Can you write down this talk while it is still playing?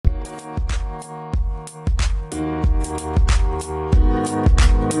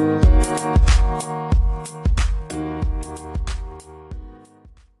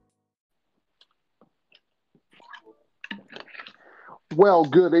Well,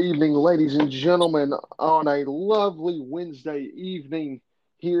 good evening, ladies and gentlemen, on a lovely Wednesday evening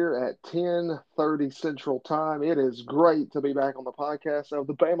here at 10:30 Central Time. It is great to be back on the podcast of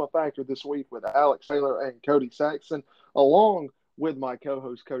the Bama Factor this week with Alex Taylor and Cody Saxon, along with my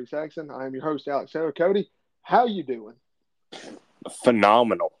co-host Cody Saxon. I am your host, Alex Taylor. Cody, how you doing?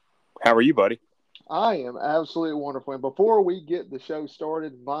 Phenomenal. How are you, buddy? I am absolutely wonderful. And before we get the show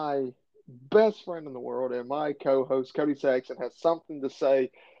started, my best friend in the world and my co-host Cody Saxon has something to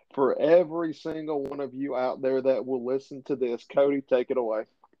say for every single one of you out there that will listen to this. Cody, take it away.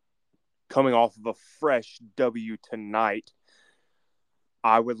 Coming off of a fresh W tonight,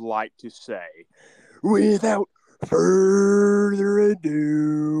 I would like to say, without further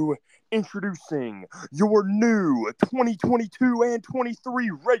ado, introducing your new 2022 and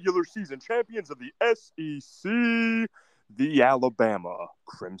 23 regular season champions of the SEC, the Alabama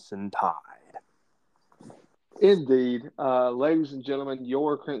Crimson Tide. Indeed. Ladies and gentlemen,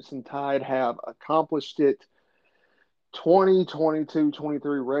 your Crimson Tide have accomplished it.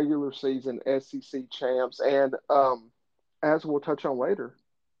 2022-23 regular season SEC champs. And as we'll touch on later,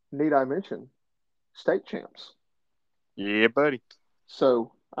 need I mention, state champs. Yeah, buddy.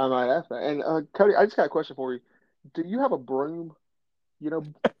 So I might ask that. And Cody, I just got a question for you. Do you have a broom, you know,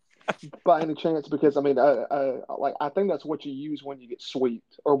 by any chance? Because I mean, like I think that's what you use when you get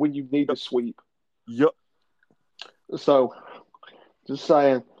swept or when you need to sweep. Yup. So just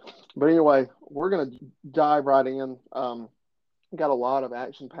saying. But anyway, we're gonna dive right in. Got a lot of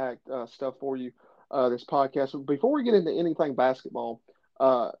action-packed stuff for you this podcast. Before we get into anything basketball,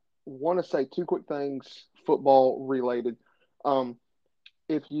 want to say two quick things football related. Um,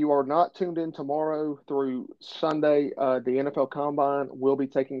 if you are not tuned in tomorrow through Sunday, the NFL Combine will be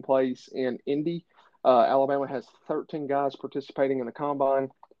taking place in Indy. Alabama has 13 guys participating in the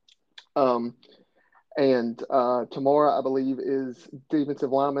Combine. Um, and tomorrow, I believe, is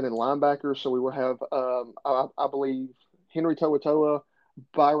defensive linemen and linebackers. So we will have, I believe, Henry To'oTo'o,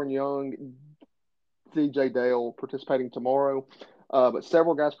 Byron Young, DJ Dale participating tomorrow. But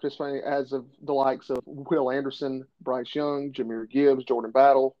several guys participating as of the likes of Will Anderson, Bryce Young, Jameer Gibbs, Jordan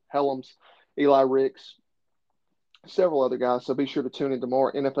Battle, Helms, Eli Ricks, several other guys. So be sure to tune in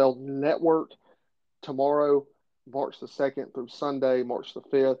tomorrow. NFL Network tomorrow, March the 2nd through Sunday, March the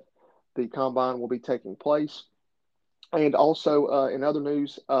 5th. The combine will be taking place. And also, in other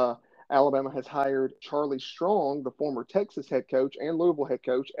news, Alabama has hired Charlie Strong, the former Texas head coach and Louisville head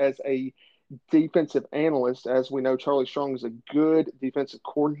coach, as a defensive analyst. As we know, Charlie Strong is a good defensive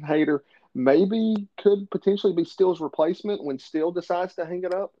coordinator. Maybe could potentially be Steele's replacement when Steele decides to hang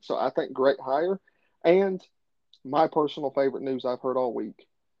it up. So I think great hire. And my personal favorite news I've heard all week.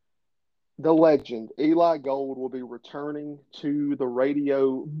 The legend, Eli Gold, will be returning to the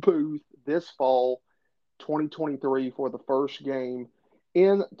radio booth this fall, 2023, for the first game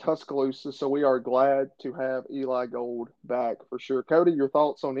in Tuscaloosa. So we are glad to have Eli Gold back for sure. Cody, your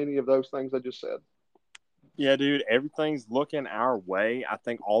thoughts on any of those things I just said? Yeah, dude, everything's looking our way. I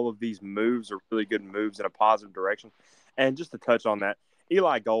think all of these moves are really good moves in a positive direction. And just to touch on that,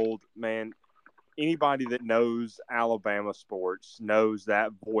 Eli Gold, man, anybody that knows Alabama sports knows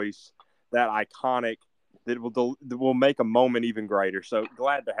that voice, that iconic, that will make a moment even greater. So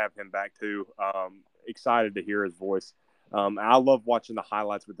glad to have him back too. Excited to hear his voice. I love watching the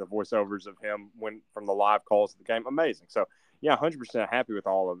highlights with the voiceovers of him from the live calls of the game. Amazing. So yeah, 100% happy with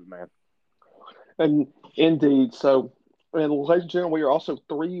all of it, man. And indeed. So, and ladies and gentlemen, we are also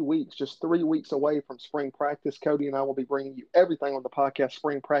 3 weeks, just 3 weeks away from spring practice. Cody and I will be bringing you everything on the podcast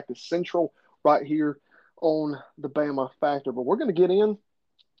Spring Practice Central right here on the Bama Factor. But we're going to get in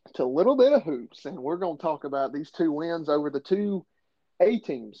to a little bit of hoops, and we're going to talk about these two wins over the two A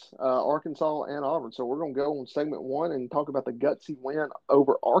teams, Arkansas and Auburn. So we're going to go on segment one and talk about the gutsy win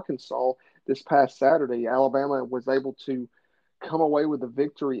over Arkansas this past Saturday. Alabama was able to come away with the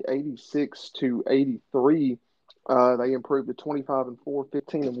victory 86-83. They improved to 25-4,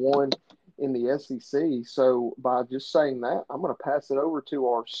 15-1 in the SEC. So by just saying that, I'm going to pass it over to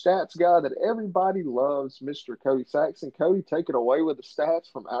our stats guy that everybody loves, Mr. Cody Saxon. Cody, take it away with the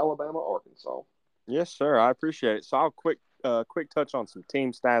stats from Alabama, Arkansas. Yes, sir. I appreciate it. So I'll quick touch on some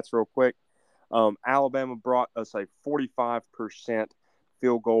team stats real quick. Alabama brought us a 45%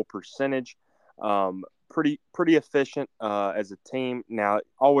 field goal percentage. Pretty efficient as a team. Now,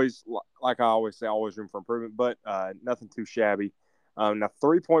 always, like I always say, always room for improvement, but nothing too shabby. Now,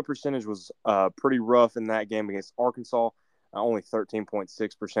 3-point percentage was pretty rough in that game against Arkansas. Only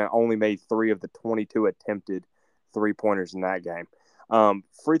 13.6%. Only made 3 of the 22 attempted three-pointers in that game.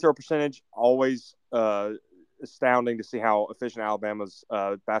 Free throw percentage, always astounding to see how efficient Alabama's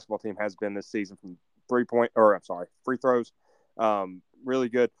basketball team has been this season from free throws. really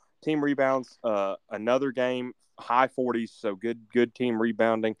good. Team rebounds, another game, high 40s, so good team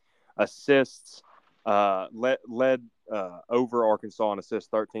rebounding. Assists, led over Arkansas in assists,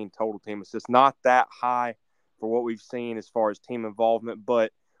 13 total team assists. Not that high for what we've seen as far as team involvement,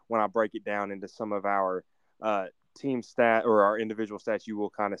 but when I break it down into some of our team stat or our individual stats, you will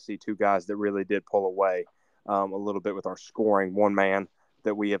kind of see two guys that really did pull away a little bit with our scoring, one man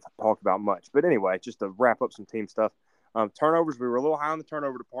that we have talked about much. But anyway, just to wrap up some team stuff. Turnovers, we were a little high on the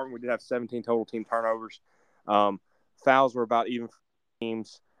turnover department. We did have 17 total team turnovers. Fouls were about even for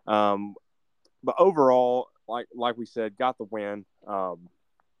teams. But overall, like we said, got the win. And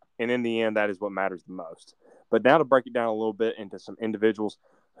in the end, that is what matters the most. But now to break it down a little bit into some individuals,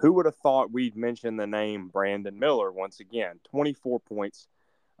 who would have thought we'd mention the name Brandon Miller once again? 24 points,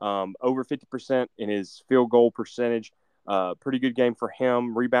 over 50% in his field goal percentage. Pretty good game for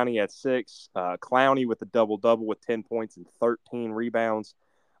him. Rebounding at 6. Clowney with a double-double with 10 points and 13 rebounds.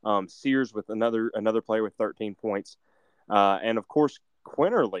 Sears with another player with 13 points. And, of course,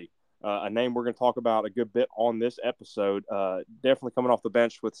 Quinterly, a name we're going to talk about a good bit on this episode. Definitely coming off the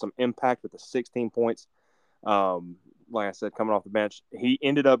bench with some impact with the 16 points. Like I said, coming off the bench. He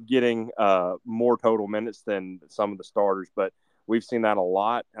ended up getting more total minutes than some of the starters, but we've seen that a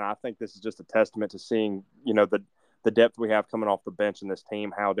lot. And I think this is just a testament to seeing, the depth we have coming off the bench in this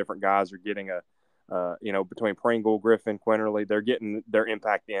team, how different guys are getting between Pringle, Griffin, Quinterly, they're getting their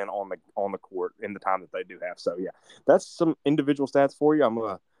impact in on the court in the time that they do have. So, yeah, that's some individual stats for you. I'm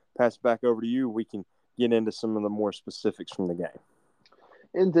going to pass it back over to you. We can get into some of the more specifics from the game.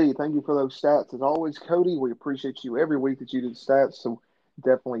 Indeed. Thank you for those stats. As always, Cody, we appreciate you every week that you do the stats. So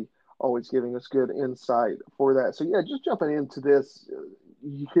definitely always giving us good insight for that. So, yeah, just jumping into this,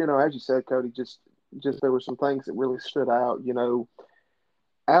 as you said, Cody, just there were some things that really stood out.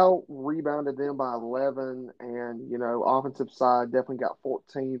 Out rebounded them by 11, and offensive side definitely got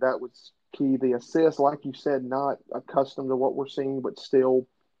 14. That was key. The assist, like you said, not accustomed to what we're seeing, but still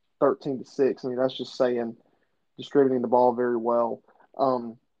 13-6. I mean, that's just saying distributing the ball very well.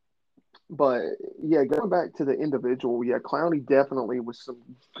 But yeah, going back to the individual, yeah, Clowney definitely was some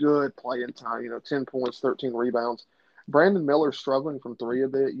good playing time. 10 points, 13 rebounds. Brandon Miller struggling from three a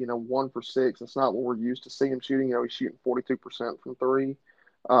bit. 1 for 6. That's not what we're used to seeing him shooting. He's shooting 42% from three,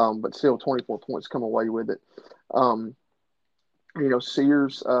 but still 24 points come away with it.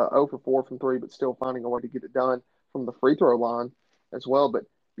 Sears 0 for 4 from three, but still finding a way to get it done from the free throw line as well. But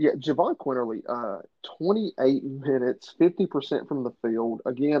yeah, Javon Quinterly, 28 minutes, 50% from the field.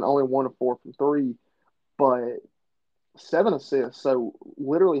 Again, only 1 of 4 from three, but 7 assists. So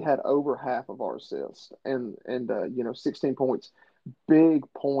literally had over half of our assists, and 16 points, big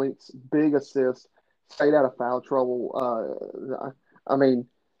points, big assists. Stayed out of foul trouble. I mean,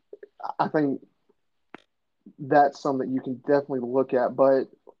 I think that's something you can definitely look at. But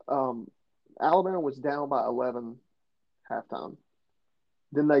Alabama was down by 11 halftime.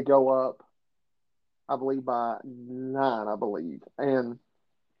 Then they go up, I believe, by 9, I believe. And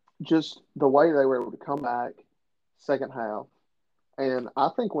just the way they were able to come back second half. And I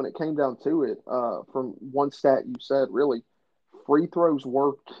think when it came down to it, from one stat you said, really, free throws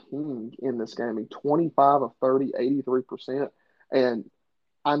were king in this game. I mean, 25 of 30, 83%. And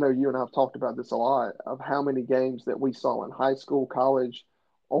I know you and I have talked about this a lot of how many games that we saw in high school, college,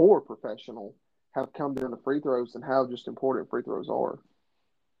 or professional have come down to free throws and how just important free throws are.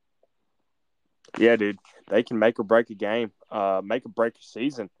 Yeah, dude, they can make or break a game, make or break a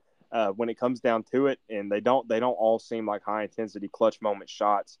season when it comes down to it. And they don't all seem like high intensity clutch moment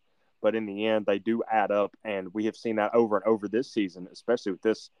shots, but in the end, they do add up. And we have seen that over and over this season, especially with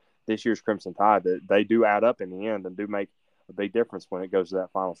this year's Crimson Tide, that they do add up in the end and do make a big difference when it goes to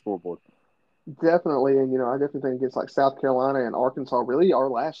that final scoreboard. Definitely, and I definitely think it's like South Carolina and Arkansas, really our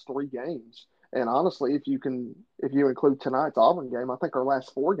last 3 games. And honestly, if you include tonight's Auburn game, I think our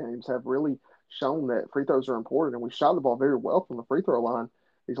last 4 games have really shown that free throws are important, and we shot the ball very well from the free throw line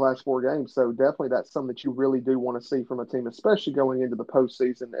these last 4 games. So definitely, that's something that you really do want to see from a team, especially going into the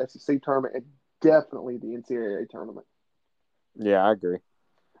postseason, the SEC tournament, and definitely the NCAA tournament. Yeah, I agree.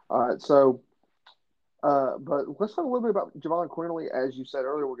 All right, so. But let's talk a little bit about Javon Quinterly. As you said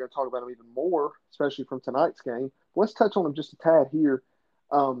earlier, we're going to talk about him even more, especially from tonight's game. Let's touch on him just a tad here.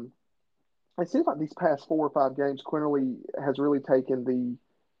 It seems like these past 4 or 5 games, Quinterly has really taken the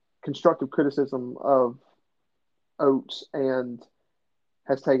constructive criticism of Oates and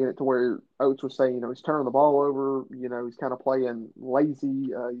has taken it to where Oates was saying, he's turning the ball over, he's kind of playing lazy,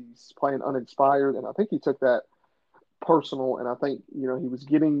 he's playing uninspired. And I think he took that personal, and I think, he was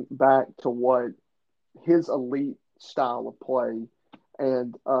getting back to what his elite style of play.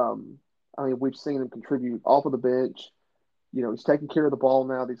 And, I mean, we've seen him contribute off of the bench, He's taking care of the ball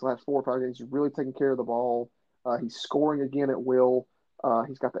now. These last 4 or 5 games, he's really taking care of the ball. He's scoring again at will.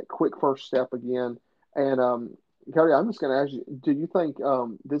 He's got that quick first step again. And Cody, I'm just going to ask you: do you think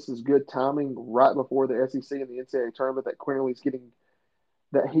this is good timing right before the SEC and the NCAA tournament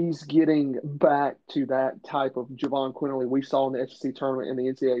that he's getting back to that type of Javon Quinterly we saw in the SEC tournament and the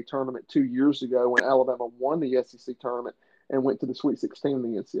NCAA tournament 2 years ago when Alabama won the SEC tournament and went to the Sweet 16 in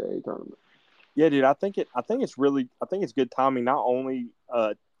the NCAA tournament? Yeah, dude, I think it's good timing not only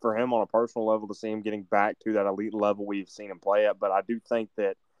for him on a personal level to see him getting back to that elite level we've seen him play at, but I do think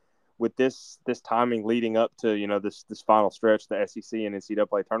that with this timing leading up to this final stretch, the SEC and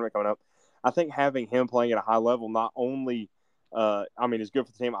NCAA tournament coming up, I think having him playing at a high level not only is good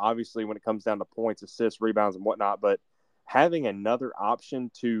for the team obviously when it comes down to points, assists, rebounds, and whatnot, but having another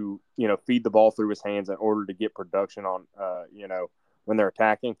option to feed the ball through his hands in order to get production on when they're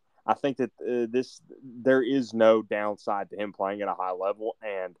attacking. I think that there is no downside to him playing at a high level,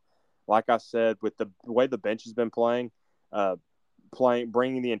 and like I said, with the way the bench has been uh,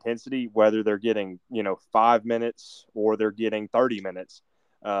 bringing the intensity, whether they're getting 5 minutes or they're getting 30 minutes,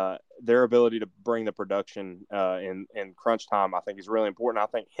 their ability to bring the production in crunch time, I think, is really important. I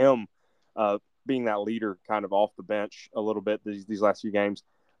think him being that leader, kind of off the bench a little bit these last few games.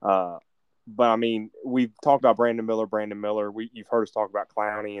 But I mean, we've talked about Brandon Miller. You've heard us talk about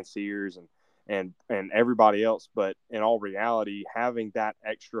Clowney and Sears and everybody else. But in all reality, having that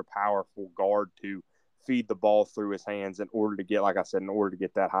extra powerful guard to feed the ball through his hands in order to get, like I said, in order to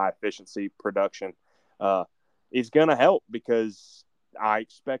get that high efficiency production, is going to help because I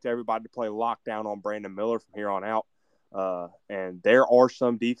expect everybody to play lockdown on Brandon Miller from here on out. And there are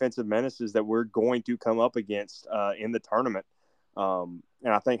some defensive menaces that we're going to come up against in the tournament.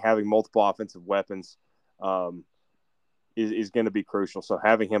 And I think having multiple offensive weapons is going to be crucial. So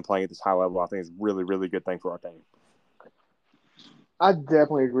having him playing at this high level, I think, is a really, really good thing for our team. I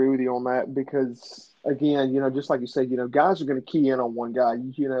definitely agree with you on that because, again, just like you said, guys are going to key in on one guy.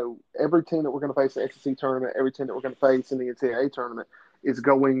 Every team that we're going to face in the SEC tournament, every team that we're going to face in the NCAA tournament is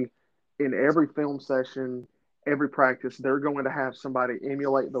going in every film session, every practice. They're going to have somebody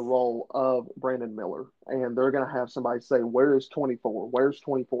emulate the role of Brandon Miller, and they're going to have somebody say, "Where is 24? Where's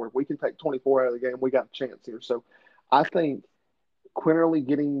 24? If we can take 24 out of the game, we got a chance here." So, I think Quinterly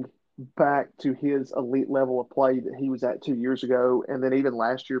getting back to his elite level of play that he was at 2 years ago, and then even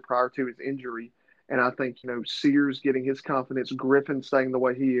last year prior to his injury. And I think, Sears getting his confidence, Griffin staying the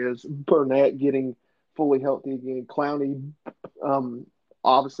way he is, Burnett getting fully healthy again, Clowney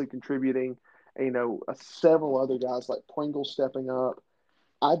obviously contributing, several other guys like Pringle stepping up.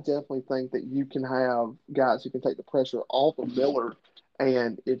 I definitely think that you can have guys who can take the pressure off of Miller.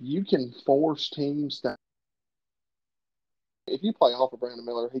 And if you can force teams to if you play off of Brandon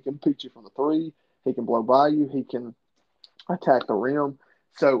Miller, he can beat you from the three. He can blow by you. He can attack the rim.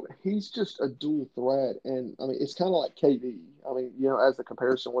 So he's just a dual threat. And I mean, it's kind of like KD. I mean, as the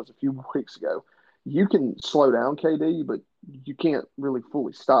comparison was a few weeks ago, you can slow down KD, but you can't really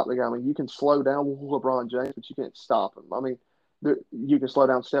fully stop the guy. I mean, you can slow down LeBron James, but you can't stop him. I mean, you can slow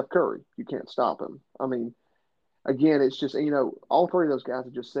down Steph Curry. You can't stop him. I mean, again, it's just, all three of those guys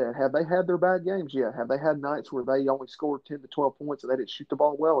have just said, have they had their bad games? Yeah. Have they had nights where they only scored 10 to 12 points and they didn't shoot the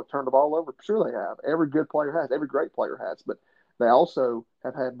ball well or turn the ball over? Sure, they have. Every good player has. Every great player has. But they also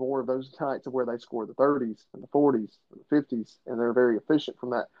have had more of those nights of where they score the 30s and the 40s and the 50s, and they're very efficient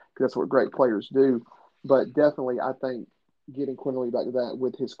from that because that's what great players do. But definitely, I think getting Quinterly back to that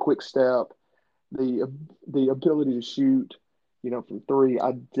with his quick step, the ability to shoot, from three,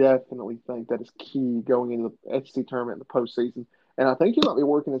 I definitely think that is key going into the SEC tournament in the postseason. And I think he might be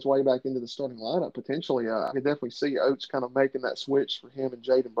working his way back into the starting lineup potentially. I could definitely see Oates kind of making that switch for him and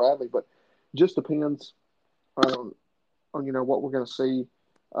Jaden Bradley, but just depends on what we're going to see.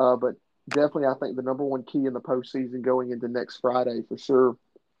 But definitely, I think the number one key in the postseason going into next Friday for sure.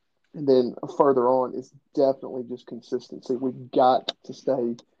 And then further on is definitely just consistency. We've got to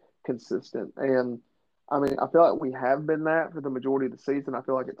stay consistent. And I mean, I feel like we have been that for the majority of the season. I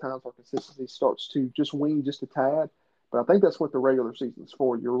feel like at times our consistency starts to just wing just a tad. But I think that's what the regular season is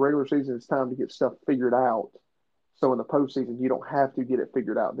for. Your regular season is time to get stuff figured out. So in the postseason, you don't have to get it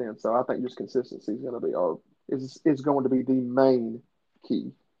figured out then. So I think just consistency is going to be is going to be the main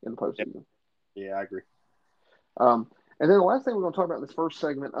key in the Yeah, postseason. yeah, I agree. Um, and then the last thing we're going to talk about in this first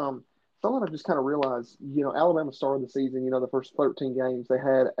segment, something I just kind of realized, Alabama started the season, the first 13 games,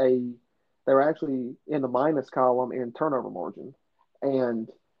 they were actually in the minus column in turnover margin. And,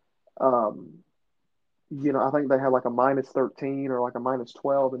 um, I think they had like a minus 13 or like a minus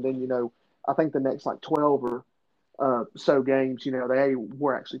 12. And then, I think the next like 12 or so games, they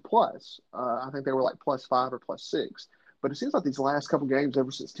were actually plus. I think they were like plus 5 or plus 6. But it seems like these last couple games,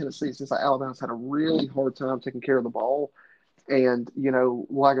 ever since Tennessee, it seems like Alabama's had a really hard time taking care of the ball. And,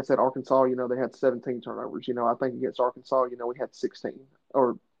 like I said, Arkansas, they had 17 turnovers. I think against Arkansas, we had 16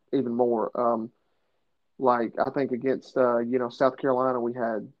 or even more. Like I think against, South Carolina, we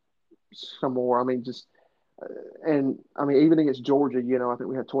had some more. I mean, and I mean, even against Georgia, I think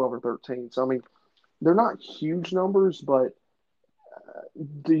we had 12 or 13. So, I mean, they're not huge numbers, but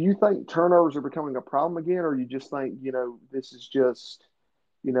do you think turnovers are becoming a problem again, or you just think, this is just,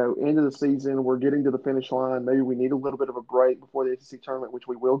 end of the season, we're getting to the finish line. Maybe we need a little bit of a break before the SEC tournament, which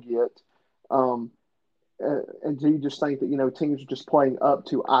we will get. Um, and do you just think that, teams are just playing up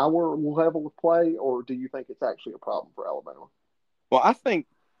to our level of play, or do you think it's actually a problem for Alabama? Well, I think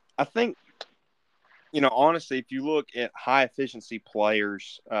honestly, if you look at high efficiency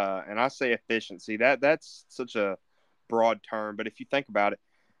players, and I say efficiency, that's such a broad term, but if you think about it,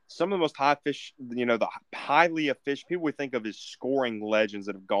 some of the most the highly efficient people we think of as scoring legends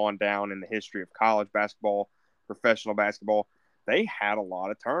that have gone down in the history of college basketball, professional basketball, they had a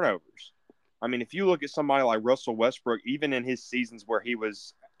lot of turnovers. I mean, if you look at somebody like Russell Westbrook, even in his seasons where he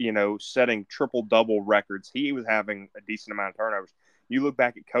was, setting triple double records, he was having a decent amount of turnovers. You look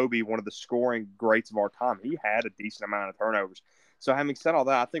back at Kobe, one of the scoring greats of our time, he had a decent amount of turnovers. So, having said all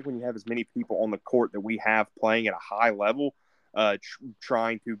that, I think when you have as many people on the court that we have playing at a high level,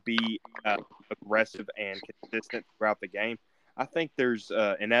 trying to be aggressive and consistent throughout the game, I think there's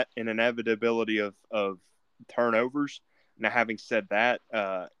an inevitability of turnovers. Now, having said that,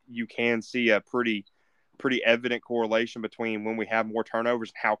 you can see a pretty evident correlation between when we have more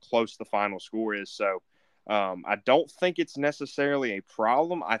turnovers and how close the final score is. So, I don't think it's necessarily a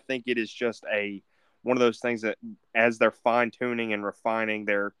problem. I think it is just one of those things that, as they're fine tuning and refining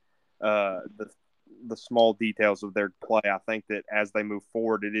the small details of their play, I think that as they move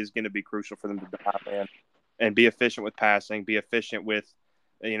forward, it is going to be crucial for them to dive in and be efficient with passing, be efficient with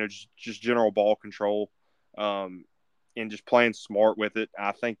just general ball control, and just playing smart with it.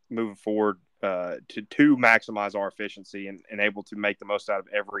 I think moving forward, to maximize our efficiency and able to make the most out of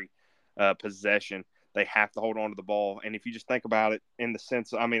every possession, they have to hold on to the ball. And if you just think about it in the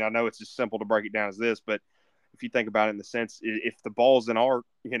sense, I mean, I know it's just simple to break it down as this, but if you think about it in the sense, if the ball's in our,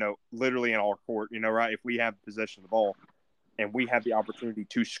 literally in our court, right, if we have possession of the ball and we have the opportunity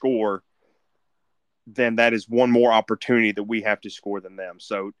to score, then that is one more opportunity that we have to score than them.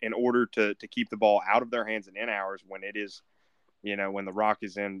 So in order to keep the ball out of their hands and in ours when it is, when the rock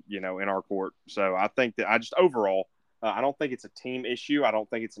is in our court. So I think that overall, I don't think it's a team issue. I don't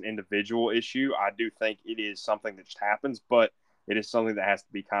think it's an individual issue. I do think it is something that just happens, but it is something that has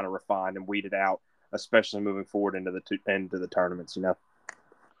to be kind of refined and weeded out, especially moving forward into the tournaments.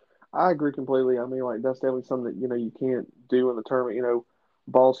 I agree completely. I mean, like that's definitely something that you can't do in the tournament.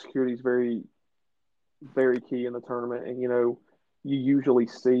 Ball security is very, very key in the tournament, and you usually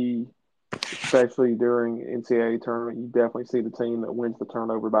see, especially during NCAA tournament, you definitely see the team that wins the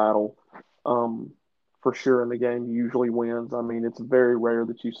turnover battle. Um, for sure in the game usually wins. I mean, it's very rare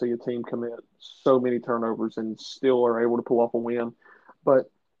that you see a team commit so many turnovers and still are able to pull off a win. But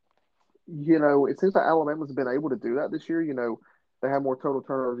it seems like Alabama's been able to do that this year. They had more total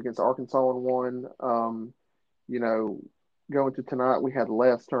turnovers against Arkansas in one. You know, going to tonight, we had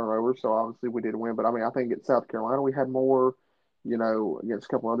less turnovers, so obviously we did win. But I mean, I think at South Carolina, we had more. Against a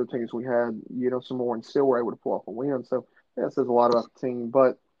couple other teams, we had some more, and still were able to pull off a win. So that says a lot about the team.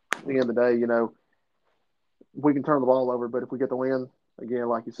 But at the end of the day, we can turn the ball over, but if we get the win, again,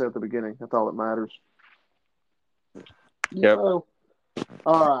 like you said at the beginning, that's all that matters. Yep. So,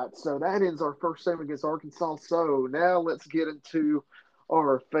 all right. So that ends our first segment against Arkansas. So now let's get into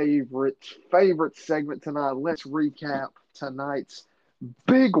our favorite segment tonight. Let's recap tonight's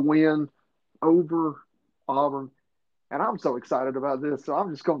big win over Auburn. And I'm so excited about this. So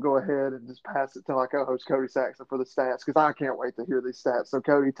I'm just going to go ahead and just pass it to my co-host, Cody Saxon, for the stats because I can't wait to hear these stats. So,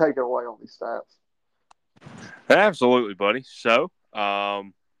 Cody, take it away on these stats. Absolutely, buddy. So, what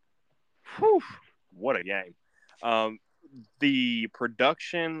a game. The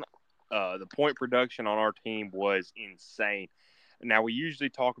production, the point production on our team was insane. Now, we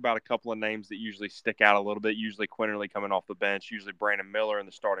usually talk about a couple of names that usually stick out a little bit, usually Quinterly coming off the bench, usually Brandon Miller in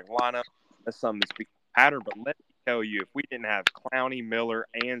the starting lineup. That's something that's become a pattern. But let me tell you, if we didn't have Clowney, Miller,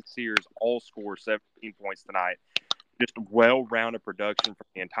 and Sears all score 17 points tonight, just well-rounded production from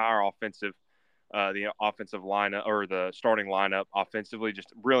the offensive lineup or the starting lineup offensively.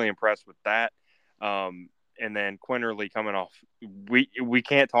 Just really impressed with that. And then Quinterly coming off, we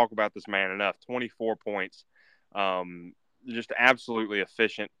can't talk about this man enough. 24 points, just absolutely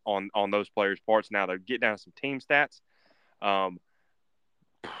efficient on those players' parts. Now, to get down to some team stats,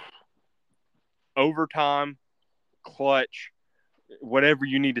 overtime, clutch, whatever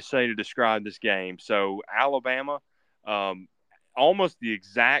you need to say to describe this game. So Alabama, um, almost the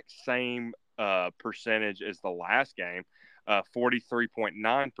exact same percentage as the last game,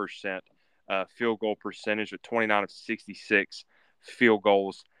 43.9% field goal percentage with 29 of 66 field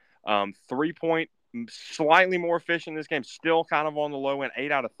goals. 3-point, slightly more efficient in this game, still kind of on the low end,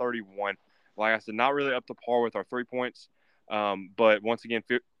 8 out of 31. Like I said, not really up to par with our 3 points. But once again,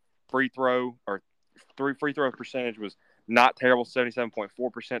 free throw or free throw percentage was not terrible,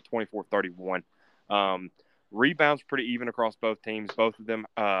 77.4%, 24-31. Rebounds pretty even across both teams. Both of them,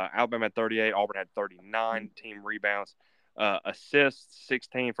 Alabama had 38, Auburn had 39 team rebounds. Assists,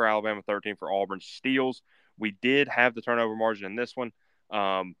 16 for Alabama, 13 for Auburn. Steals, we did have the turnover margin in this one.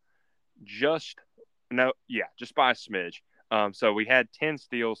 Just by a smidge. So we had 10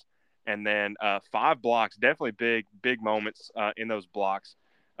 steals and then 5 blocks. Definitely big moments in those blocks.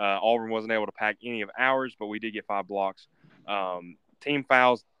 Auburn wasn't able to pack any of ours, but we did get 5 blocks. Team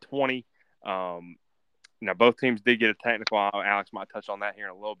fouls, 20. Now, both teams did get a technical. Alex might touch on that here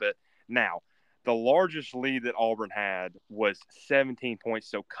in a little bit. Now, the largest lead that Auburn had was 17 points.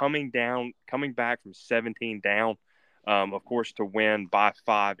 So coming back from 17 down, of course, to win by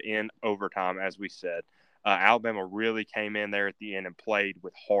 5 in overtime, as we said. Alabama really came in there at the end and played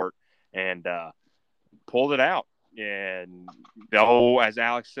with heart and pulled it out. And as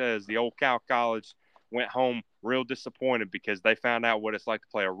Alex says, the old Cal College went home real disappointed because they found out what it's like to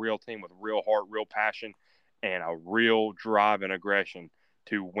play a real team with real heart, real passion, and a real drive and aggression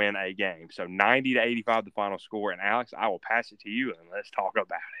to win a game. So 90-85 the final score. And Alex, I will pass it to you and let's talk about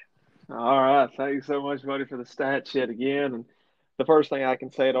it. All right. Thank you so much, buddy, for the stats yet again. And the first thing I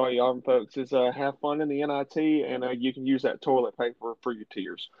can say to all you Auburn folks is have fun in the NIT, and you can use that toilet paper for your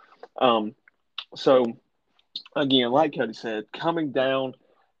tears. So, again, like Cody said, coming down,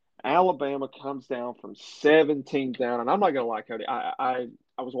 Alabama comes down from 17 down. And I'm not going to lie, Cody, I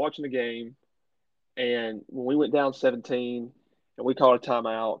was watching the game, and when we went down 17 and we called a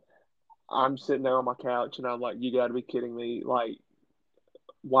timeout, I'm sitting there on my couch, and I'm like, you got to be kidding me. Like,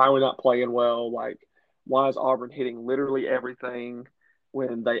 why are we not playing well? Like, why is Auburn hitting literally everything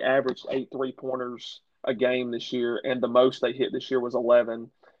when they averaged 8 3-pointers a game this year, and the most they hit this year was 11,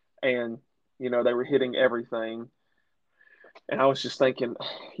 and they were hitting everything. And I was just thinking,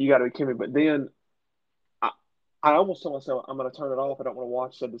 you got to be kidding me. But then I almost told myself, I'm going to turn it off. I don't want to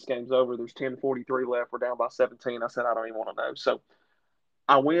watch. Said this game's over. There's 10:43 left. We're down by 17. I said I don't even want to know. So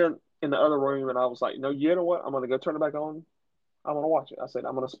I went in the other room and I was like, no, you know what? I'm going to go turn it back on. I want to watch it. I said,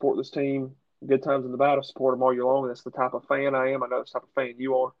 I'm going to support this team. Good times in the battle, support them all year long. That's the type of fan I am. I know that's the type of fan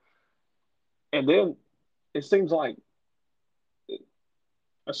you are. And then it seems like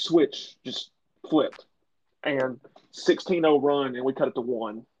a switch just flipped. And 16-0 run, and we cut it to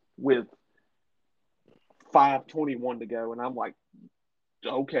 1 with 5:21 to go. And I'm like,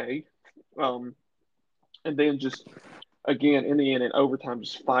 okay. And then just, again, in the end, in overtime,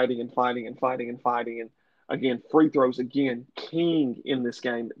 just fighting and fighting and fighting and fighting. And again, free throws, again, king in this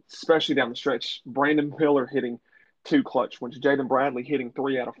game, especially down the stretch. Brandon Miller hitting 2 clutch ones. Jaden Bradley hitting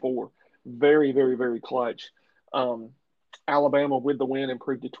 3 out of 4. Very, very, very clutch. Alabama with the win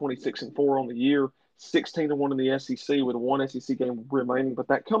improved to 26-4 on the year, 16-1 in the SEC with 1 SEC game remaining. But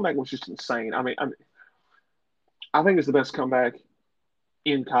that comeback was just insane. I think it's the best comeback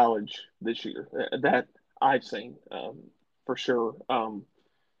in college this year that I've seen for sure.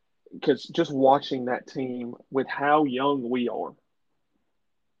 Because just watching that team with how young we are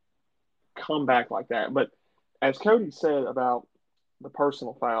come back like that. But as Cody said about the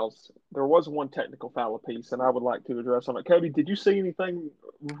personal fouls, there was one technical foul apiece, and I would like to address on it. Cody, did you see anything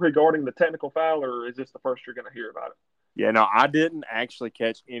regarding the technical foul, or is this the first you're going to hear about it? Yeah, no, I didn't actually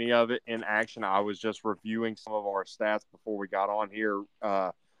catch any of it in action. I was just reviewing some of our stats before we got on here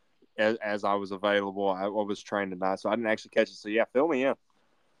as I was available. I was trained tonight, so I didn't actually catch it. So, yeah, fill me in.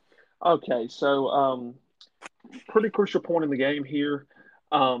 Okay, so pretty crucial point in the game here.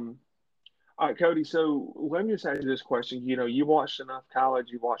 All right, Cody, so let me just ask you this question. You watched enough college,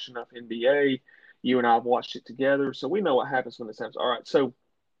 you watched enough NBA, you and I have watched it together, so we know what happens when this happens. All right, so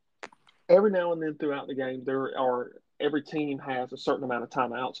every now and then throughout the game, every team has a certain amount of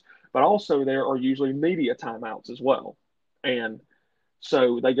timeouts, but also there are usually media timeouts as well. And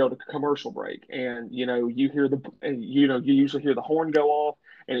so they go to commercial break, and you usually hear the horn go off,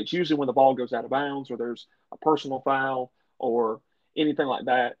 and it's usually when the ball goes out of bounds or there's a personal foul or anything like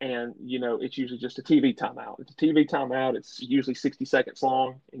that. And it's usually just a TV timeout. It's a TV timeout. It's usually 60 seconds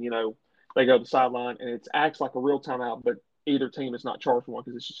long, and they go to the sideline, and it acts like a real timeout, but either team is not charged for one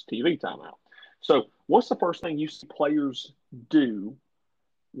because it's just a TV timeout. So, what's the first thing you see players do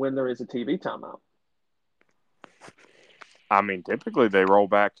when there is a TV timeout? I mean, typically they roll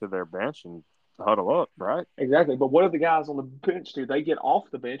back to their bench and huddle up, right? Exactly. But what do the guys on the bench do? They get off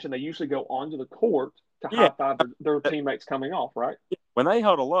the bench and they usually go onto the court to Yeah. high five their teammates coming off, right? When they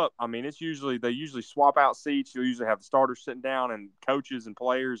huddle up, I mean, they usually swap out seats. You'll usually have the starters sitting down and coaches and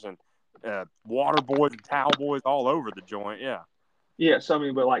players and water boys and towel boys all over the joint. Yeah. Yeah, so I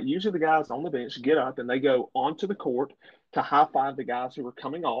mean, but like usually the guys on the bench get up and they go onto the court to high five the guys who are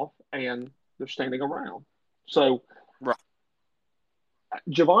coming off and they're standing around. So Right.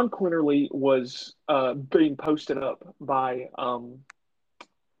 Javon Quinterly was being posted up by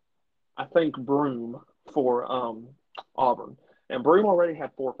I think Broom for Auburn. And Broom already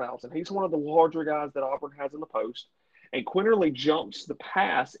had 4 fouls, and he's one of the larger guys that Auburn has in the post. And Quinterly jumps the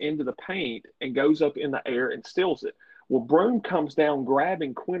pass into the paint and goes up in the air and steals it. Well, Broom comes down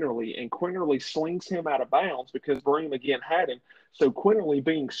grabbing Quinterly, and Quinterly slings him out of bounds because Broom again had him. So Quinterly,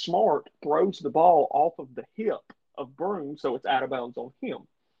 being smart, throws the ball off of the hip of Broom, so it's out of bounds on him.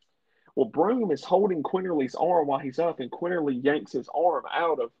 Well, Broom is holding Quinterly's arm while he's up, and Quinterly yanks his arm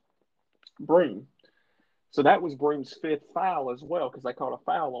out of Broom. So that was Broom's 5th foul as well because they caught a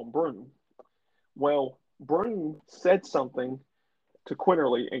foul on Broom. Well, Broom said something to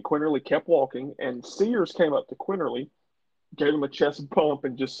Quinterly, and Quinterly kept walking. And Sears came up to Quinterly, gave him a chest bump,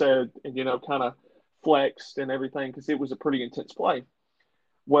 and just said, and kind of flexed and everything because it was a pretty intense play.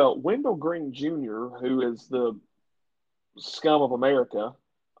 Well, Wendell Green Jr., who is the scum of America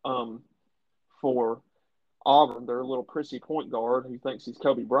for Auburn, their little prissy point guard who thinks he's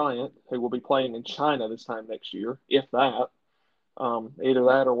Kobe Bryant, who will be playing in China this time next year, if that. Either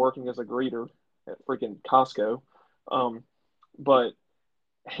that or working as a greeter at freaking Costco. But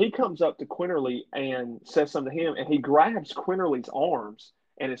he comes up to Quinterly and says something to him, and he grabs Quinterly's arms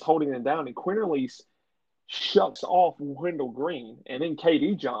and is holding him down. And Quinterly shucks off Wendell Green, and then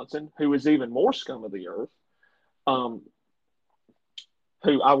KD Johnson, who is even more scum of the earth,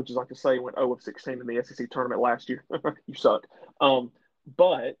 who I would just like to say went 0 of 16 in the SEC tournament last year. You suck.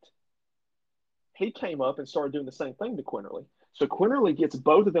 But he came up and started doing the same thing to Quinterly. So Quinterly gets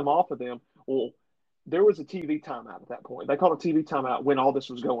both of them off of them. Well, there was a TV timeout at that point. They called a TV timeout when all this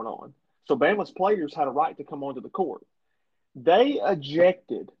was going on. So Bama's players had a right to come onto the court. They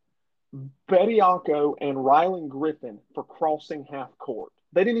ejected Bediako and Rylan Griffin for crossing half court.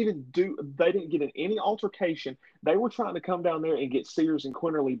 They didn't get in any altercation. They were trying to come down there and get Sears and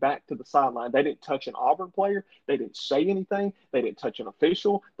Quinterly back to the sideline. They didn't touch an Auburn player. They didn't say anything. They didn't touch an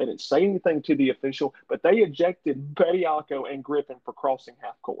official. They didn't say anything to the official, but they ejected Bediako and Griffin for crossing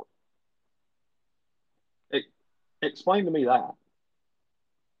half court. Explain to me that.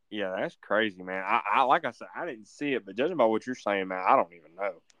 Yeah, that's crazy, man. I like I said, I didn't see it, but judging by what you're saying, man, I don't even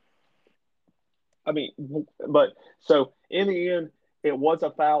know. I mean, but so in the end, it was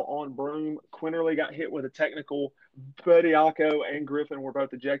a foul on Broom. Quinterly got hit with a technical. Bediako and Griffin were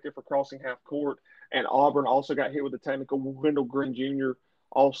both ejected for crossing half court, and Auburn also got hit with a technical. Wendell Green Jr.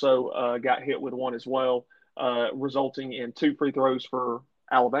 also got hit with one as well, resulting in 2 free throws for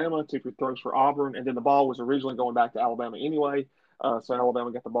Alabama, 2 free throws for Auburn, and then the ball was originally going back to Alabama anyway, so Alabama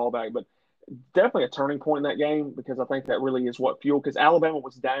got the ball back. But definitely a turning point in that game because I think that really is what fueled, because Alabama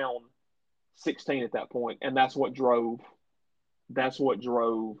was down 16 at that point, and that's what drove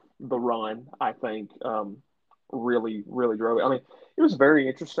the run. I think really drove it. I mean, it was very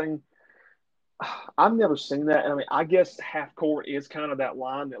interesting. I've never seen that. I mean, I guess half court is kind of that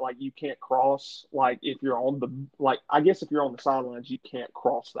line that like you can't cross. Like if you're on the I guess if you're on the sidelines, you can't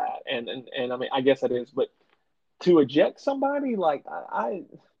cross that. And I mean, I guess that is. But to eject somebody, like I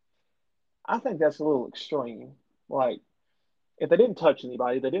think that's a little extreme. Like if they didn't touch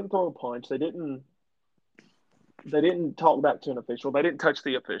anybody, they didn't throw a punch, they didn't talk back to an official, they didn't touch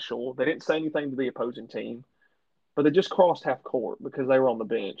the official, they didn't say anything to the opposing team, but they just crossed half court because they were on the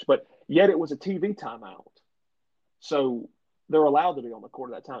bench. But yet it was a TV timeout. So they're allowed to be on the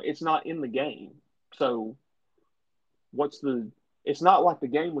court at that time. It's not in the game. So it's not like the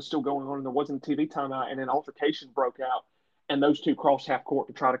game was still going on and there wasn't a TV timeout and an altercation broke out and those two crossed half court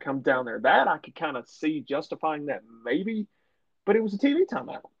to try to come down there. That I could kind of see justifying that maybe, but it was a TV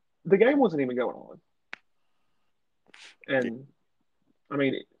timeout. The game wasn't even going on. And I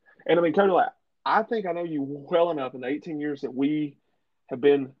mean, Cody, like, I think I know you well enough in the 18 years that we have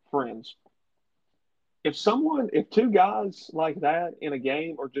been friends. If 2 guys like that in a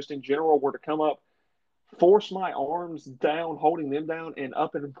game or just in general were to come up, force my arms down, holding them down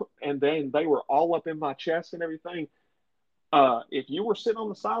and then they were all up in my chest and everything, if you were sitting on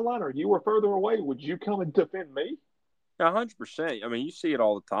the sideline or you were further away, would you come and defend me? 100%. I mean, you see it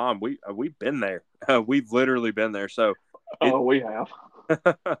all the time. We've been there. We've literally been there. So we have.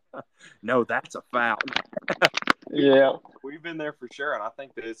 No, that's a foul. Yeah, We've been there for sure, and I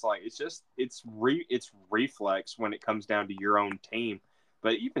think that it's reflex when it comes down to your own team.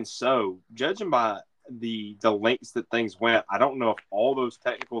 But even so, judging by the lengths that things went, I don't know if all those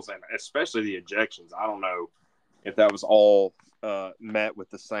technicals and especially the ejections, I don't know if that was all met with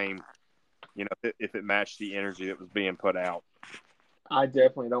the same, if it matched the energy that was being put out. I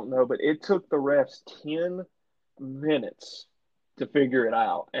definitely don't know, but it took the refs 10 minutes to figure it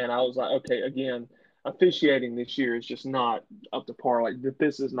out. And I was like, okay, again, officiating this year is just not up to par. Like,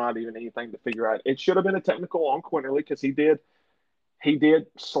 this is not even anything to figure out. It should have been a technical on Quinterly because he did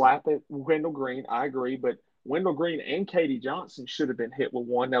slap at Wendell Green. I agree, but Wendell Green and Katie Johnson should have been hit with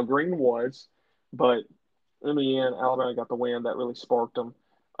one. Now Green was, but in the end, Alabama got the win. That really sparked them.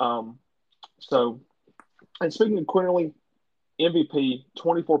 Um, so, and speaking of Quinterly, MVP,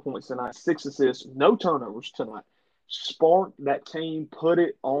 24 points tonight, 6 assists, no turnovers tonight. Sparked that team, put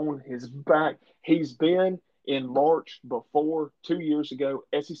it on his back. He's been in March before 2 years ago.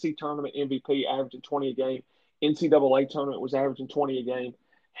 SEC tournament MVP, averaging 20 a game. NCAA tournament was averaging 20 a game.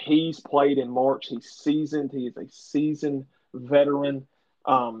 He's played in March. He's seasoned. He is a seasoned veteran.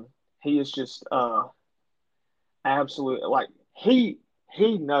 He is just absolute. Like he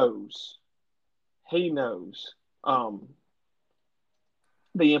knows. He knows.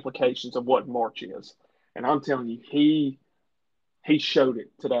 The implications of what March is. And I'm telling you, he showed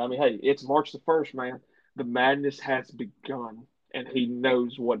it today. I mean, hey, it's March the 1st, man. The madness has begun, and he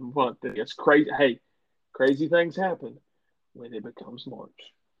knows what month it is. Crazy. Hey, crazy things happen when it becomes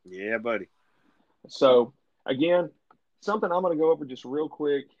March. Yeah, buddy. So again, something I'm going to go over just real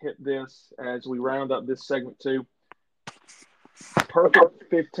quick. Hit this as we round up this segment too. Perfect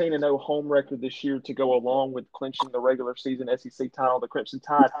 15-0 home record this year to go along with clinching the regular season SEC title. The Crimson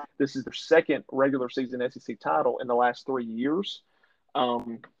Tide, this is their second regular season SEC title in the last 3 years.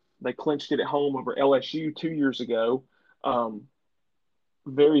 They clinched it at home over LSU 2 years ago. Um,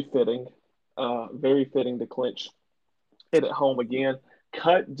 very fitting, very fitting to clinch it at home again.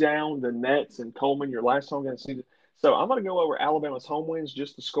 Cut down the nets in Coleman, your last home game of the season. So I'm going to go over Alabama's home wins,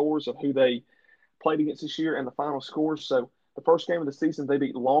 just the scores of who they played against this year and the final scores. So the first game of the season, they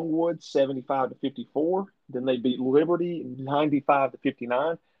beat Longwood 75-54. Then they beat Liberty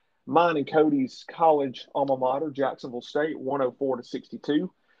 95-59. Mine and Cody's college alma mater, Jacksonville State 104-62.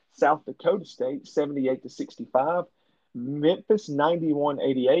 South Dakota State 78-65. Memphis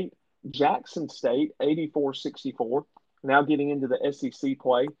 91-88. Jackson State 84-64. Now getting into the SEC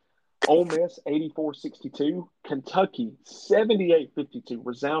play. Ole Miss 84-62. Kentucky 78-52.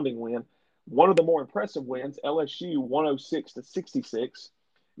 Resounding win. One of the more impressive wins, LSU 106-66.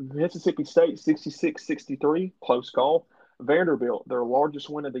 Mississippi State 66-63, close call. Vanderbilt, their largest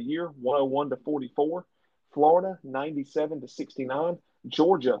win of the year, 101-44. Florida 97-69.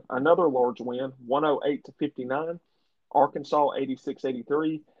 Georgia, another large win, 108-59. Arkansas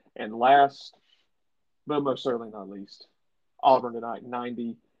 86-83. And last, but most certainly not least, Auburn tonight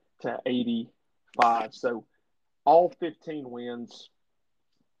 90-85. So all 15 wins.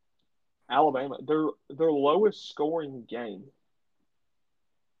 Alabama, their lowest scoring game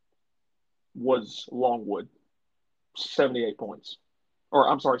was Longwood, 78 points. Or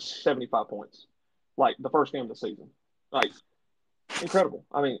I'm sorry, 75 points. Like the first game of the season. Like incredible.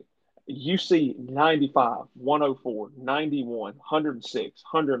 I mean, UC 95, 104, 91, 106,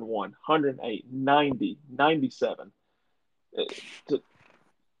 101, 108, 90, 97.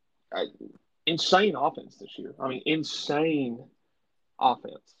 Insane offense this year. I mean, insane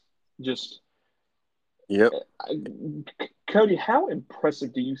offense. Just Yep. Cody, how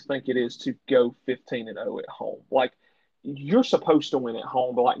impressive do you think it is to go 15-0 at home? Like, you're supposed to win at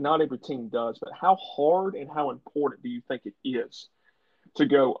home, but like not every team does. But how hard and how important do you think it is to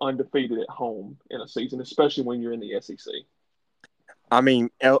go undefeated at home in a season, especially when you're in the SEC? I mean,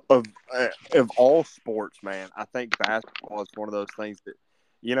 of all sports, man, I think basketball is one of those things that,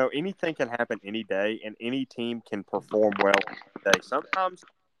 anything can happen any day, and any team can perform well today. Sometimes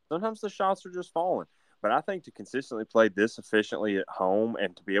the shots are just falling. But I think to consistently play this efficiently at home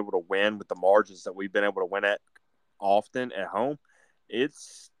and to be able to win with the margins that we've been able to win at often at home,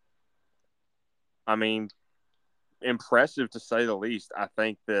 it's, I mean, impressive to say the least. I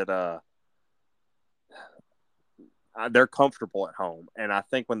think that they're comfortable at home. And I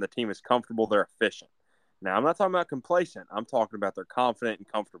think when the team is comfortable, they're efficient. Now, I'm not talking about complacent. I'm talking about they're confident and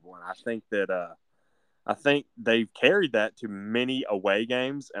comfortable. And I think they've carried that to many away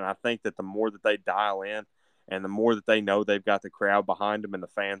games, and I think that the more that they dial in and the more that they know they've got the crowd behind them and the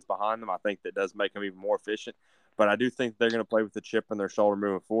fans behind them, I think that does make them even more efficient. But I do think they're going to play with the chip on their shoulder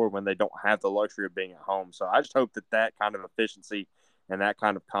moving forward when they don't have the luxury of being at home. So I just hope that kind of efficiency and that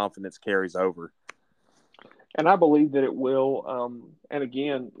kind of confidence carries over. And I believe that it will. And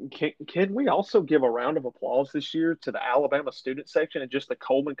again, can we also give a round of applause this year to the Alabama student section and just the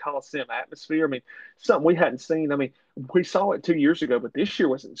Coleman Coliseum atmosphere? I mean, something we hadn't seen. I mean, we saw it 2 years ago, but this year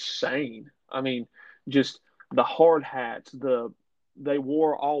was insane. I mean, just the hard hats, they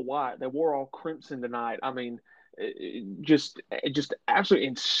wore all white, they wore all crimson tonight. I mean, just absolutely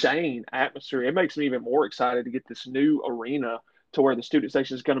insane atmosphere. It makes me even more excited to get this new arena to where the student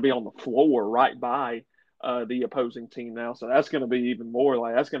section is going to be on the floor right by the opposing team now. So that's going to be even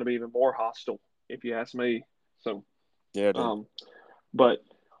more that's going to be even more hostile, if you ask me. So, Yeah, dude. um, but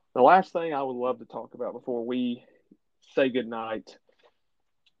the last thing I would love to talk about before we say goodnight,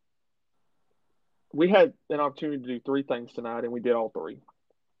 we had an opportunity to do three things tonight, and we did all three.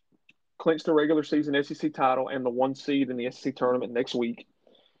 Clinch the regular season SEC title and the 1 seed in the SEC tournament next week.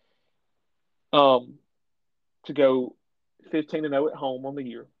 Um, to go 15-0 at home on the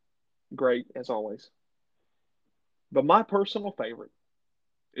year. Great, as always. But my personal favorite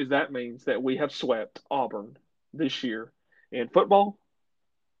is that means that we have swept Auburn this year in football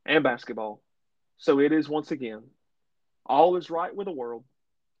and basketball. So it is once again, all is right with the world,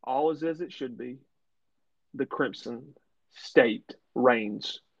 all is as it should be. The Crimson State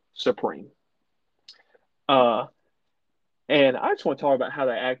reigns supreme. Uh, and I just want to talk about how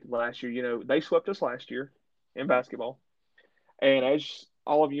they acted last year. You know, they swept us last year in basketball, and as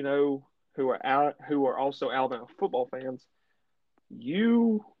all of you know, who are also Alabama football fans,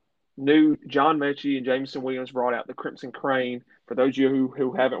 you knew John Mechie and Jameson Williams brought out the Crimson Crane. For those of you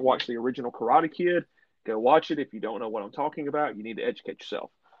who haven't watched the original Karate Kid, go watch it. If you don't know what I'm talking about, you need to educate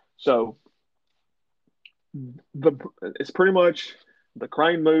yourself. So it's pretty much the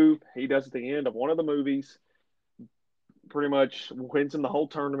crane move he does at the end of one of the movies, pretty much wins him the whole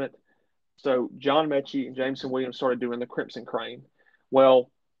tournament. So John Mechie and Jameson Williams started doing the Crimson Crane. Well,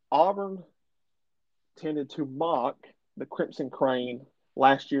 Auburn tended to mock the Crimson Crane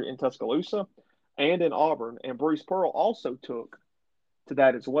last year in Tuscaloosa and in Auburn, and Bruce Pearl also took to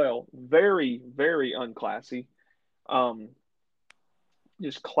that as well. Very, very unclassy. Um,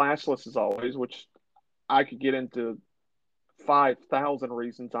 just classless as always, which I could get into 5,000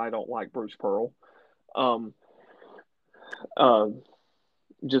 reasons I don't like Bruce Pearl. Um, uh,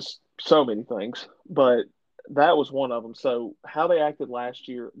 just so many things, but that was one of them. So how they acted last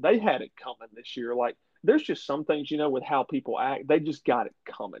year, they had it coming this year. Like there's just some things, with how people act, they just got it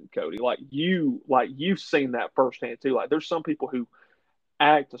coming, Cody. Like you've seen that firsthand too. Like there's some people who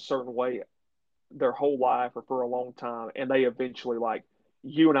act a certain way their whole life or for a long time, and they eventually, like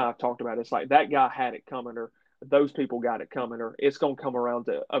you and I have talked about, it's like that guy had it coming, or those people got it coming, or it's going to come around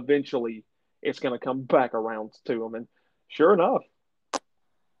to eventually. It's going to come back around to them, and sure enough,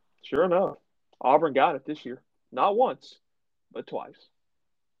 sure enough, Auburn got it this year. Not once, but twice.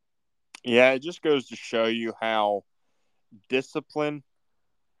 Yeah, it just goes to show you how discipline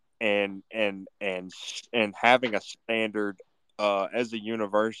and having a standard as a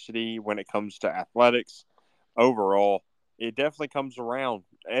university when it comes to athletics overall, it definitely comes around.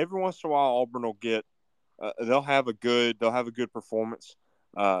 Every once in a while, Auburn will get they'll have a good performance.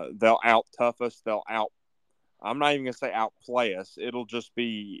 They'll out tough us. They'll out. I'm not even gonna say outplay us. It'll just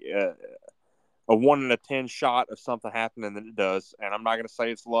be a 1 in 10 shot of something happening that it does. And I'm not gonna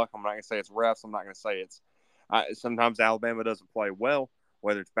say it's luck. I'm not gonna say it's refs. I'm not gonna say it's. Sometimes Alabama doesn't play well,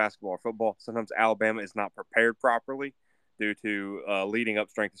 whether it's basketball or football. Sometimes Alabama is not prepared properly due to leading up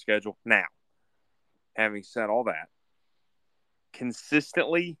strength of schedule. Now, having said all that,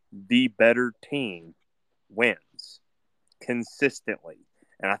 consistently the better team wins. Consistently.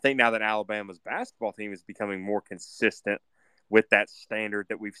 And I think now that Alabama's basketball team is becoming more consistent with that standard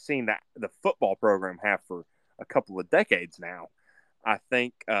that we've seen that the football program have for a couple of decades now, I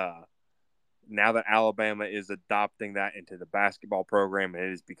think now that Alabama is adopting that into the basketball program and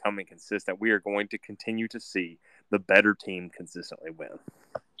it is becoming consistent, we are going to continue to see the better team consistently win.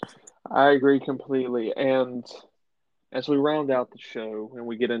 I agree completely. And as we round out the show and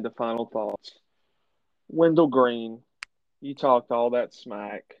we get into final thoughts, Wendell Green, you talked all that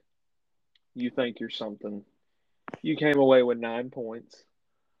smack. You think you're something. You came away with 9 points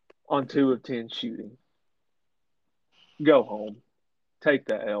on 2 of 10 shooting. Go home, take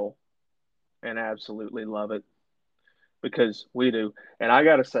the L, and absolutely love it because we do. And I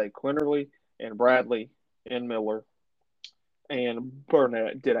got to say, Quinterly and Bradley and Miller and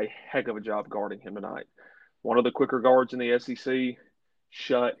Burnett did a heck of a job guarding him tonight. One of the quicker guards in the SEC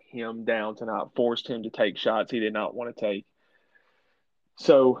shut him down tonight, forced him to take shots he did not want to take.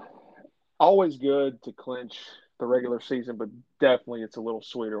 So, always good to clinch the regular season, but definitely it's a little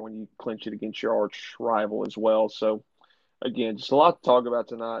sweeter when you clinch it against your arch rival as well. So, again, just a lot to talk about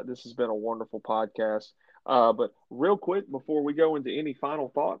tonight. This has been a wonderful podcast. But real quick, before we go into any final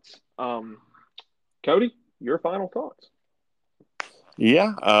thoughts, Cody, your final thoughts.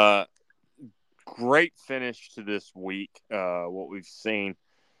 Yeah, great finish to this week. What we've seen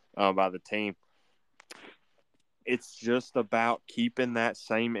by the team. It's just about keeping that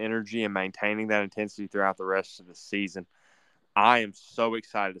same energy and maintaining that intensity throughout the rest of the season. I am so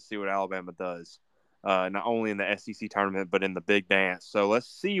excited to see what Alabama does, not only in the SEC tournament but in the big dance. So let's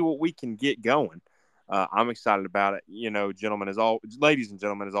see what we can get going. I'm excited about it. Ladies and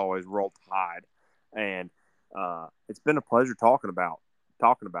gentlemen, as always, roll tide, and it's been a pleasure talking about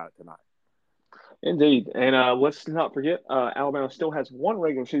it tonight. Indeed, and let's not forget, Alabama still has one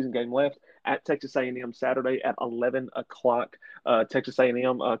regular season game left at Texas A&M Saturday at 11 o'clock. Texas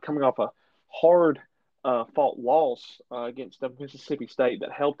A&M coming off a hard fought loss against the Mississippi State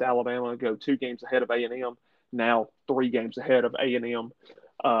that helped Alabama go 2 games ahead of A&M. Now 3 games ahead of A&M,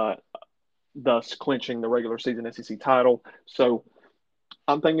 thus clinching the regular season SEC title. So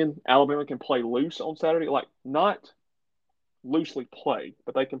I'm thinking Alabama can play loose on Saturday, like not loosely play,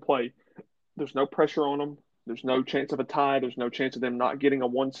 but they can play. There's no pressure on them. There's no chance of a tie. There's no chance of them not getting a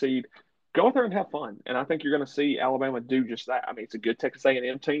 1 seed. Go out there and have fun. And I think you're going to see Alabama do just that. I mean, it's a good Texas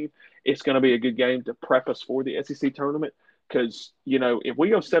A&M team. It's going to be a good game to prep us for the SEC tournament because, if we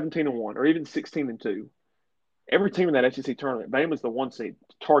go 17-1 or even 16-2, every team in that SEC tournament, Bama's the 1 seed,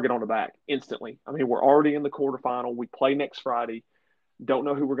 target on the back instantly. I mean, we're already in the quarterfinal. We play next Friday. Don't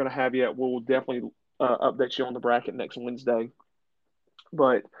know who we're going to have yet. We'll definitely update you on the bracket next Wednesday.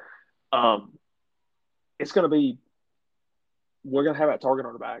 But it's going to be we're going to have that target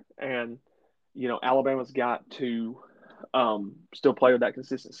on the back, and Alabama's got to still play with that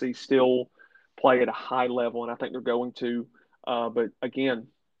consistency, still play at a high level, and I think they're going to. But again,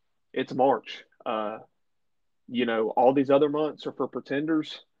 it's March. All these other months are for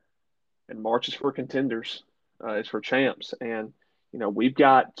pretenders, and March is for contenders. It's for champs, and we've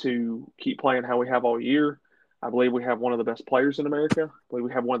got to keep playing how we have all year. I believe we have one of the best players in America. I believe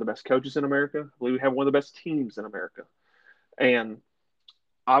we have one of the best coaches in America. I believe we have one of the best teams in America. And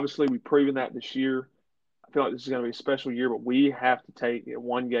obviously, we've proven that this year. I feel like this is going to be a special year, but we have to take it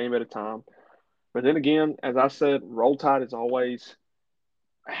 1 game at a time. But then again, as I said, Roll Tide is always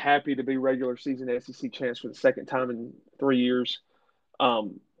happy to be regular season SEC champs for the second time in 3 years.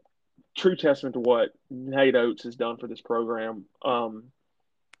 True testament to what Nate Oates has done for this program.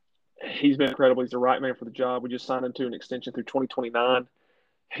 He's been incredible. He's the right man for the job. We just signed him to an extension through 2029.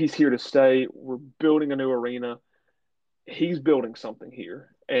 He's here to stay. We're building a new arena. He's building something here,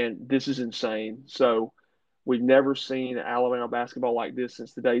 and this is insane. So we've never seen Alabama basketball like this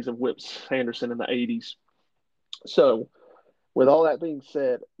since the days of Whip Sanderson in the 80s. So with all that being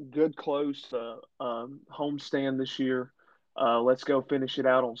said, good close to homestand this year. Let's go finish it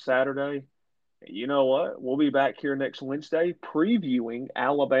out on Saturday. You know what? We'll be back here next Wednesday previewing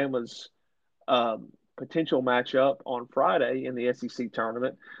Alabama's potential matchup on Friday in the SEC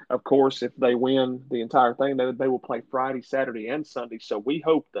tournament. Of course, if they win the entire thing, they will play Friday, Saturday, and Sunday. So we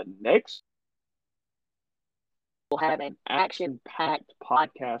hope the next we'll have an action-packed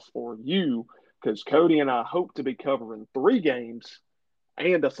podcast for you because Cody and I hope to be covering 3 games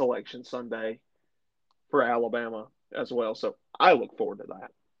and a selection Sunday for Alabama as well. So I look forward to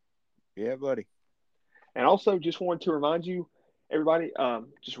that. Yeah, buddy. And also, just wanted to remind you, everybody,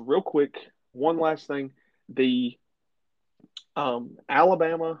 just real quick, one last thing. The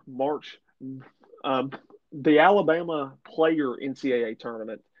Alabama March, the Alabama player NCAA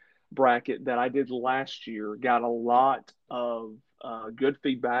tournament bracket that I did last year got a lot of good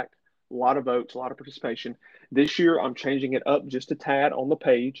feedback, a lot of votes, a lot of participation. This year, I'm changing it up just a tad on the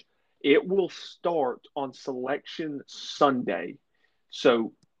page. It will start on Selection Sunday.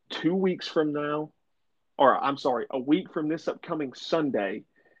 So 2 weeks from now, or I'm sorry, a week from this upcoming Sunday,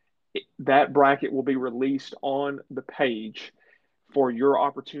 that bracket will be released on the page for your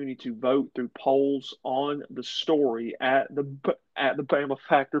opportunity to vote through polls on the story at the Bama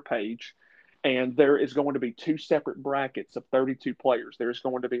Factor page. And there is going to be 2 separate brackets of 32 players. There's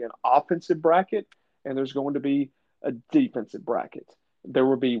going to be an offensive bracket and there's going to be a defensive bracket. There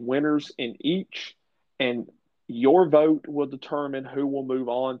will be winners in each, and your vote will determine who will move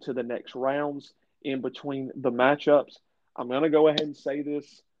on to the next rounds in between the matchups. I'm going to go ahead and say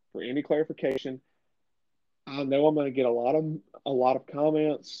this for any clarification. I know I'm going to get a lot of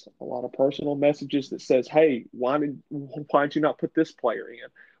comments, a lot of personal messages that says, "Hey, why did you not put this player in?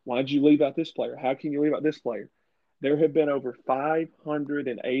 Why did you leave out this player? How can you leave out this player?" There have been over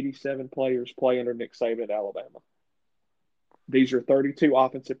 587 players play under Nick Saban at Alabama. These are 32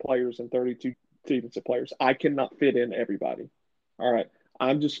 offensive players and 32 defensive players. I cannot fit in everybody. All right.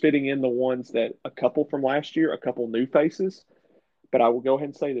 I'm just fitting in the ones that a couple from last year, a couple new faces. But I will go ahead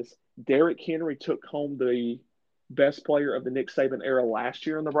and say this. Derrick Henry took home the best player of the Nick Saban era last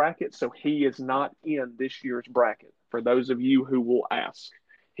year in the bracket, so he is not in this year's bracket. For those of you who will ask,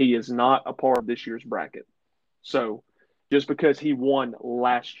 he is not a part of this year's bracket. So just because he won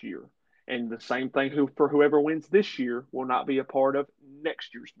last year, and the same thing for whoever wins this year will not be a part of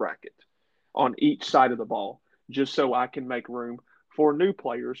next year's bracket on each side of the ball, just so I can make room for new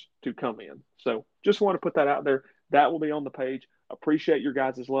players to come in. So just want to put that out there. That will be on the page. Appreciate your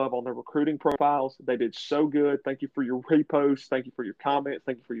guys' love on the recruiting profiles. They did so good. Thank you for your reposts. Thank you for your comments.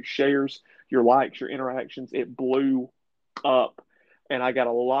 Thank you for your shares, your likes, your interactions. It blew up. And I got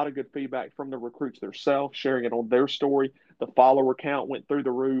a lot of good feedback from the recruits themselves, sharing it on their story. The follower count went through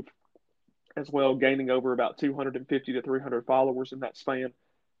the roof as well, gaining over about 250 to 300 followers in that span.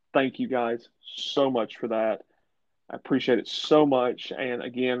 Thank you guys so much for that. I appreciate it so much. And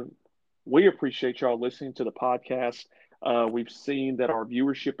again, we appreciate y'all listening to the podcast. We've seen that our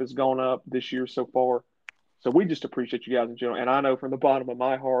viewership has gone up this year so far. So we just appreciate you guys in general. And I know from the bottom of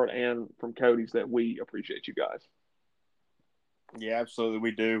my heart and from Cody's that we appreciate you guys. Yeah, absolutely,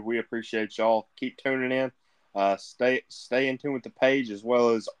 we do. We appreciate y'all. Keep tuning in. Stay in tune with the page, as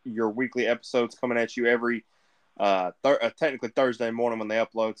well as your weekly episodes coming at you every technically Thursday morning when they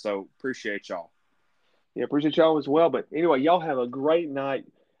upload. So appreciate y'all. Yeah, appreciate y'all as well. But anyway, y'all have a great night.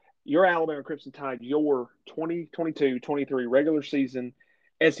 Your Alabama Crimson Tide, your 2022-23 regular season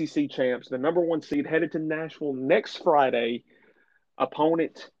SEC champs, the number one seed, headed to Nashville next Friday.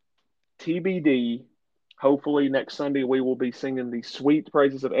 Opponent TBD. Hopefully next Sunday we will be singing the sweet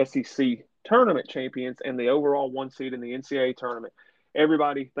praises of SEC tournament champions and the overall one seed in the NCAA tournament.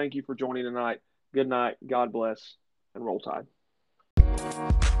 Everybody, thank you for joining tonight. Good night. God bless, and roll Tide.